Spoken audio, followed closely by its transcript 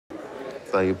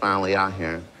So you finally out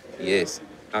here. Yes.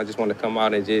 I just want to come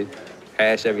out and just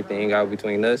hash everything out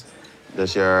between us.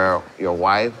 Does your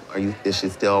wife, is she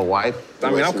still a wife?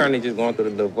 I mean, I'm currently just going through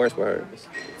the divorce for her.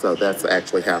 So that's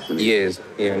actually happening? Yes.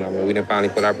 Yeah, I mean, we done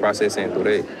finally put our process in through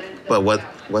that. But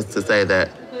what's to say that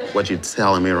what you're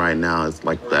telling me right now is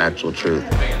like the actual truth?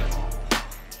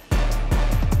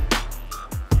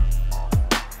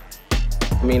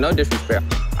 I mean, no disrespect.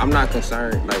 I'm not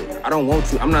concerned. Like, I don't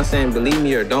want you. I'm not saying believe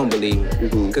me or don't believe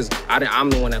me. Because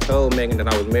I'm the one that told Meghan that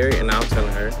I was married, and now I'm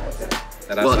telling her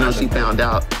that I Well, no, she found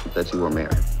out that you were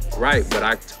married. Right, but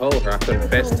I told her. I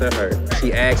confessed to her.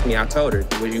 She asked me. I told her,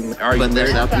 are you married? But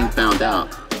that's after you found out.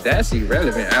 That's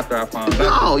irrelevant after I found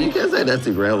out. No, you can't say that's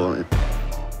irrelevant.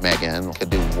 Meghan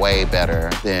could do way better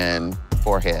than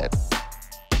forehead.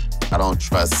 I don't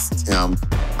trust him.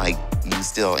 Like, you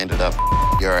still ended up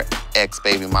your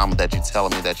ex-baby mama that you're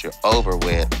telling me that you're over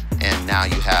with, and now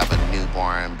you have a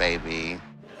newborn baby.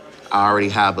 I already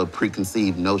have a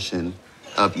preconceived notion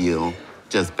of you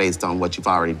just based on what you've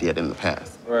already did in the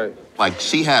past. Right. Like,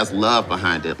 she has love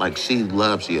behind it. Like, she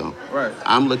loves you. Right.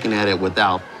 I'm looking at it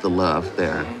without the love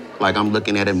there. Like, I'm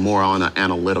looking at it more on an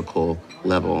analytical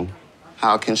level.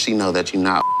 How can she know that you're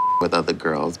not with other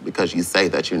girls because you say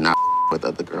that you're not with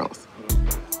other girls?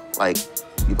 Like,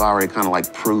 you've already kind of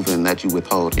like proven that you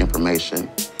withhold information.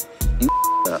 You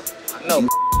up. No. You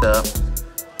up.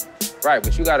 Right,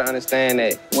 but you gotta understand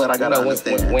that. What I gotta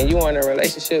understand? When you're in a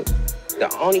relationship,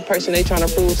 the only person they trying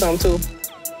to prove something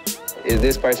to is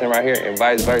this person right here, and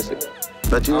vice versa.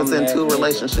 But you was in 2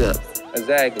 relationships.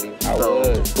 Exactly, I so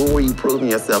was. Who were you proving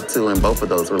yourself to in both of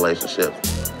those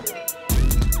relationships?